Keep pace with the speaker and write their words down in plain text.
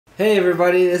Hey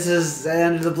everybody, this is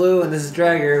Under the Blue and this is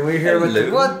Dragger, and we're here with the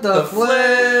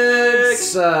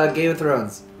WTFlix Game of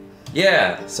Thrones.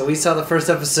 Yeah. So we saw the first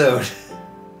episode,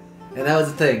 and that was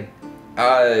a thing.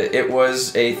 It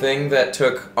was a thing that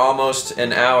took almost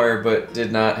an hour, but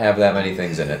did not have that many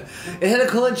things in it. It had a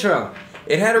cool intro.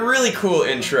 It had a really cool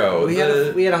intro. We had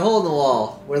a hole in the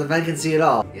wall where the men can see it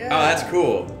all. Yeah. Oh, that's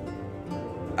cool.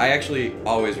 I actually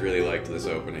always really liked this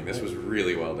opening. This was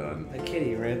really well done. A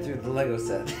kitty ran through the Lego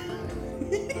set.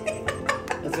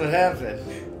 That's what happened.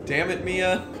 Damn it,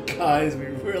 Mia. Guys, we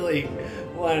really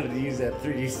wanted to use that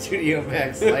 3D Studio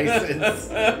Max license.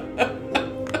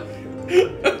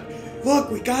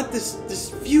 Look, we got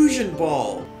this fusion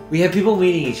ball. We had people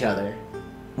meeting each other.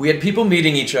 We had people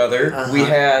meeting each other.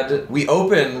 We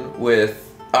open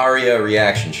with Arya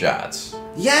reaction shots.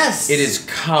 Yes! It is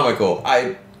comical.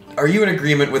 Are you in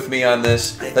agreement with me on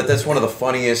this? That's one of the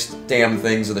funniest damn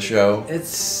things of the show?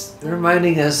 It's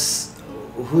reminding us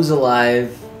who's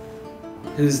alive,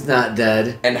 who's not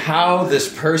dead. And how this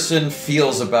person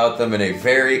feels about them in a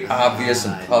very obvious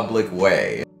and public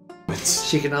way.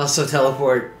 She can also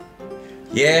teleport.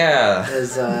 Yeah.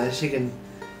 As she can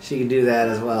do that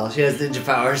as well. She has ninja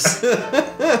powers.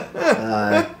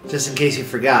 Just in case you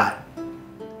forgot.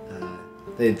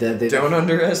 They don't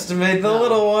underestimate the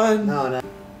little one. No.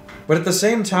 But at the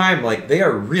same time, like, they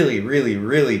are really, really,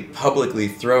 really publicly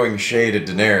throwing shade at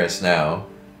Daenerys now.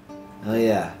 Oh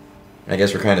yeah. I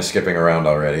guess we're kind of skipping around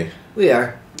already. We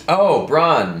are. Oh,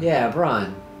 Bronn. Yeah,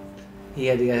 Bronn. He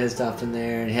had to get his stuff in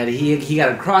there, and he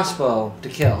got a crossbow to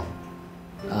kill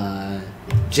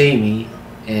Jaime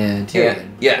and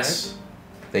Tyrion. Yes.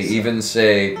 Right? They even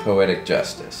say poetic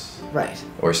justice. Right.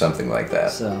 Or something like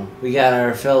that. So we got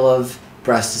our fill of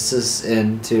breastises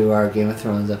into our Game of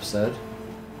Thrones episode.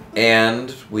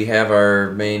 And we have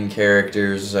our main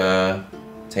characters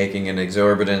taking an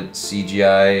exorbitant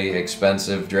CGI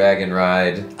expensive dragon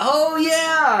ride. Oh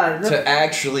yeah! To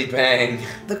actually bang.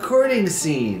 The courting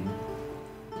scene.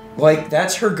 Like,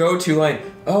 that's her go-to line.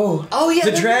 Oh yeah.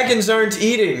 The dragons aren't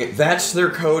eating. That's their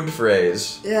code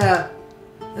phrase. Yeah.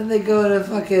 And they go to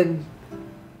fucking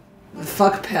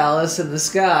fuck palace in the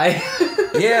sky.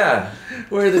 Yeah.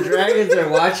 Where the dragons are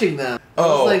watching them.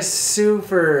 Oh. It's like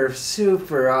super,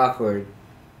 super awkward.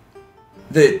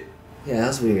 Yeah,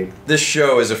 that's weird. This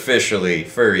show is officially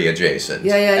furry adjacent.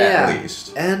 Yeah. At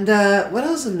least. And what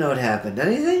else of note happened?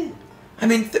 Anything? I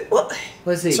mean,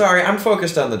 Let's see. Sorry, I'm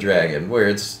focused on the dragon, where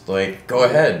it's like, go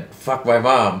ahead, fuck my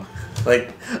mom.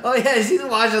 Like. Oh yeah, he's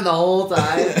watching the whole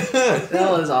time.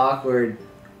 That was awkward.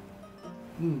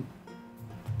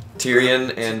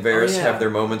 Tyrion and Varys have their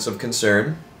moments of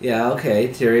concern. Yeah, okay.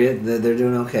 Tyrion, they're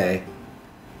doing okay.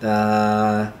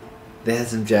 They had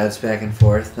some jabs back and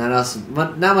forth. Not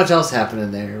much else happened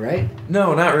in there, right?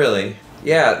 No, not really.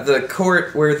 Yeah, the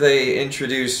court where they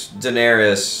introduce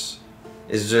Daenerys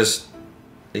is just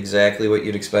exactly what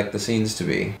you'd expect the scenes to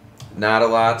be. Not a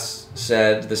lot's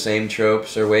said. The same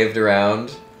tropes are waved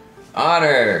around.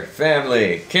 Honor,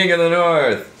 family, King of the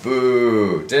North,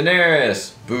 boo.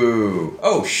 Daenerys, boo.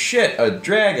 Oh shit, a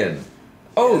dragon.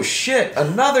 Oh shit,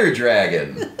 another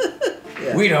dragon.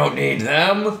 Yeah. We don't need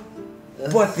them.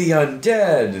 But the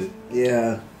undead.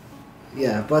 Yeah,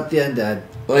 but the undead.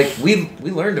 Like, we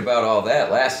learned about all that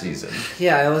last season.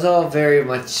 Yeah, it was all very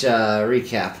much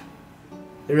recap.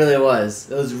 It really was.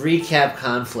 It was recap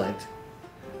conflict.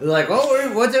 They're like, oh,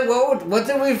 what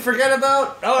did we forget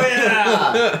about? Oh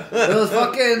yeah, those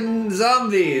fucking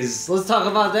zombies. Let's talk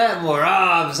about that more.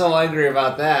 Ah, I'm so angry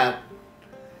about that.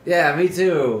 Yeah, me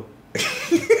too.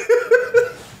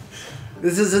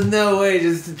 This is in no way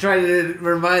just to try to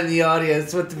remind the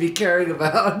audience what to be caring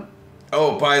about.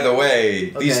 Oh, by the way,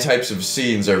 these types of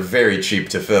scenes are very cheap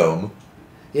to film.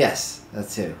 Yes, that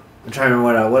too. I'm trying to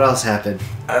remember what else happened.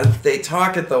 They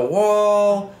talk at the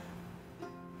wall.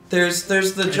 There's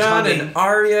Jon hugging. and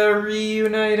Arya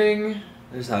reuniting.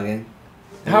 There's hugging.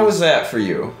 How was that for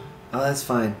you? Oh, that's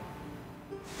fine.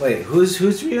 Wait, who's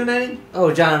reuniting?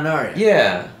 Oh, Jon and Arya.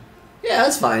 Yeah. Yeah,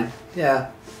 that's fine. Yeah.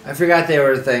 I forgot they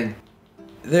were a thing.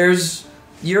 There's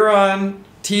Euron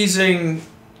teasing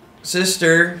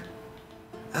sister.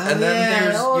 And then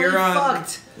there's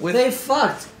Euron. They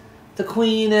fucked. The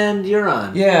Queen and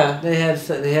Euron. Yeah. They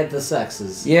had the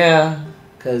sexes. Yeah.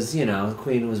 Because, the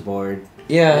Queen was bored.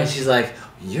 Yeah. And she's like,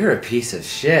 you're a piece of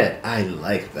shit. I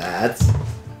like that.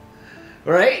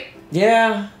 Right?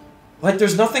 Yeah. Like,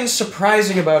 there's nothing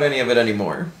surprising about any of it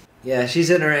anymore. Yeah, she's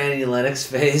in her Annie Lennox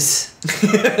phase.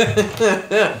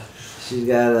 She's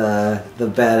got the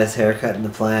baddest haircut in the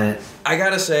planet. I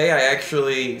gotta say, I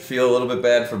actually feel a little bit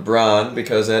bad for Bronn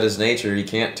because at his nature, he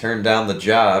can't turn down the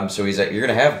job. So he's like, you're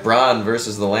gonna have Bronn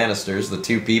versus the Lannisters, the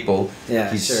two people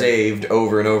he's saved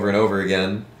over and over and over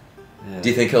again. Yeah. Do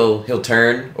you think he'll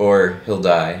turn or he'll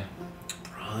die?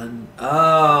 Bronn?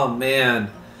 Oh man,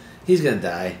 he's gonna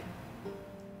die.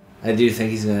 I do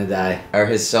think he's gonna die. Are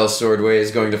his sellsword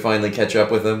ways going to finally catch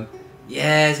up with him?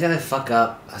 Yeah, he's gonna fuck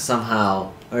up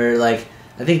somehow, or like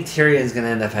I think Tyrion's gonna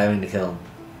end up having to kill him.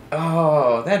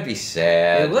 Oh, that'd be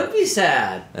sad. It would be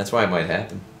sad. That's why it might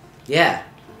happen. Yeah.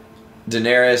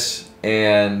 Daenerys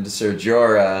and Ser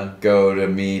Jorah go to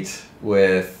meet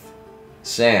with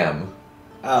Sam.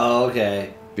 Oh,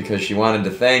 okay. Because she wanted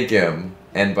to thank him,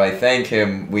 and by thank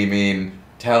him, we mean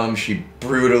tell him she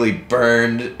brutally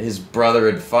burned his brother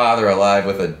and father alive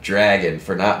with a dragon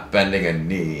for not bending a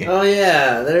knee. Oh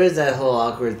yeah, there is that whole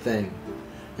awkward thing.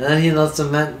 And then he lets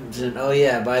them mention, oh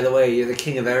yeah, by the way, you're the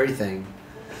king of everything.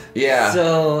 Yeah.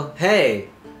 So, hey,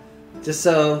 just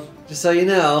so you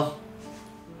know,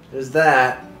 there's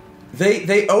that.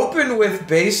 They open with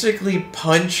basically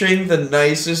punching the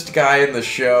nicest guy in the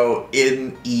show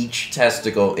in each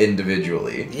testicle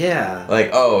individually. Yeah. Like,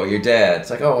 oh, your dad. It's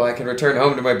like, oh, I can return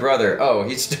home to my brother. Oh,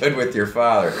 he stood with your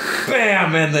father.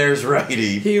 Bam, and there's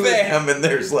righty. Bam, and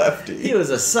there's lefty. He was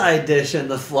a side dish in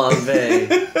the flambe.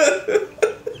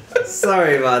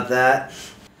 Sorry about that.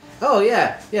 Oh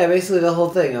yeah, basically the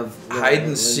whole thing of hide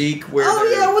and seek. Where?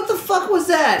 Oh yeah, what the fuck was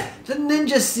that? The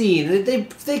ninja scene.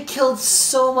 They killed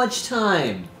so much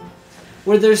time.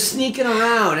 Where they're sneaking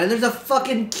around and there's a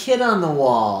fucking kid on the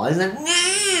wall. He's like,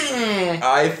 nah.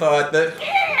 I thought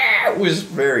that was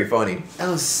very funny. That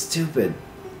was stupid.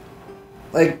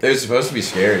 Like it was supposed to be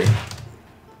scary.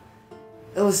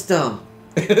 It was dumb.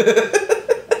 I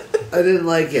didn't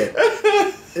like it.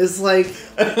 It's like,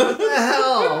 what the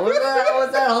hell? What the hell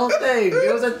was that whole thing?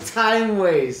 It was a time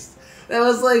waste. That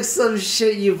was like some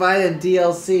shit you buy in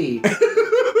DLC.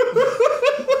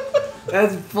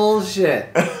 That's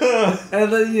bullshit.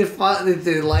 And then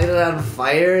they light it on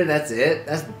fire and that's it?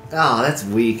 That's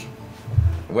weak.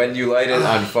 When you light it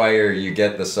on fire, you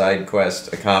get the side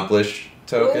quest accomplish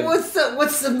token.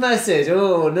 What's the message?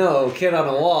 Oh no, kid on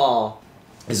a wall.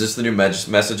 Is this the new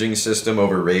messaging system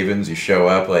over Ravens? You show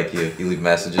up, like, you leave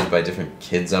messages by different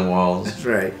kids on walls. That's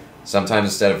right. Sometimes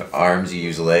instead of arms, you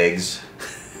use legs.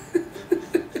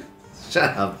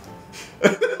 Shut up.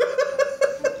 There's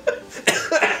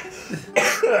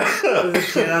a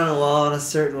kid on a wall in a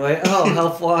certain way. Oh,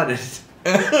 help wanted.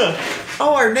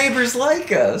 Oh, our neighbors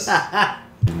like us. Oh,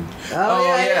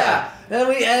 yeah. Then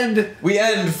we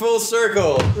end full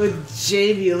circle. With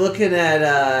Jamie looking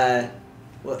at,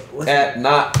 what's at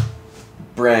not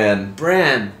Bran.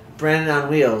 Brandon on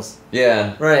wheels.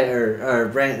 Yeah. Right, or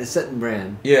Brand, sitting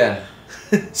Bran. Yeah.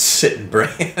 Sitting Bran.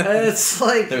 It's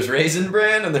like there's Raisin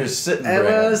Bran and there's Sitting Bran. And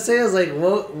what I was saying is like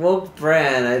woke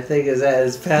Bran, I think is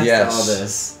past all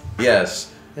this.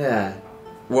 Yes. Yeah.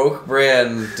 Woke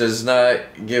Bran does not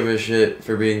give a shit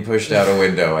for being pushed out a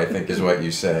window, I think is what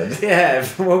you said. Yeah,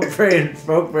 woke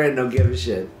Bran don't give a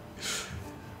shit.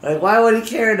 Like, why would he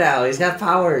care now? He's got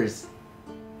powers.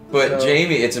 But so,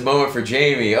 Jamie, it's a moment for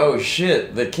Jamie. Oh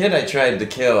shit, the kid I tried to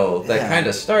kill that kind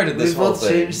of started this whole thing. We've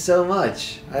both changed so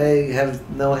much. I have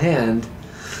no hand.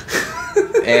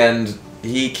 And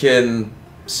he can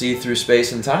see through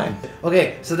space and time.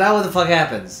 Okay, so now what the fuck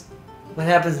happens? What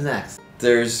happens next?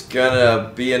 There's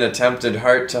gonna be an attempted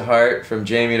heart-to-heart from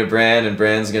Jamie to Bran, and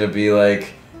Bran's gonna be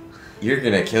like, you're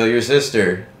gonna kill your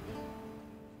sister.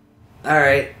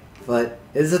 Alright, but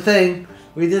it's a thing.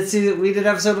 We did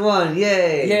episode 1,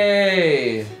 yay!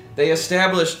 Yay! They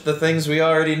established the things we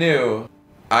already knew.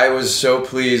 I was so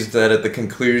pleased that at the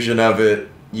conclusion of it,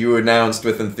 you announced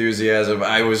with enthusiasm,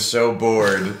 I was so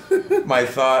bored. My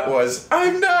thought was,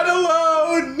 I'm not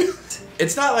alone!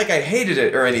 It's not like I hated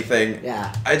it or anything.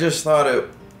 Yeah. I just thought it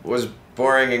was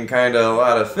boring and kind of a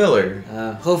lot of filler.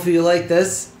 Hopefully you like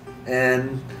this,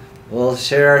 and we'll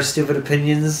share our stupid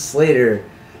opinions later.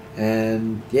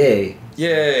 And yay.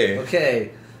 Yay.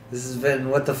 Okay, this has been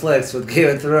WTFlix with Game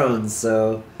of Thrones,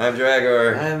 so... I'm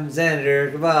Dragor. I'm Xander,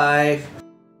 goodbye.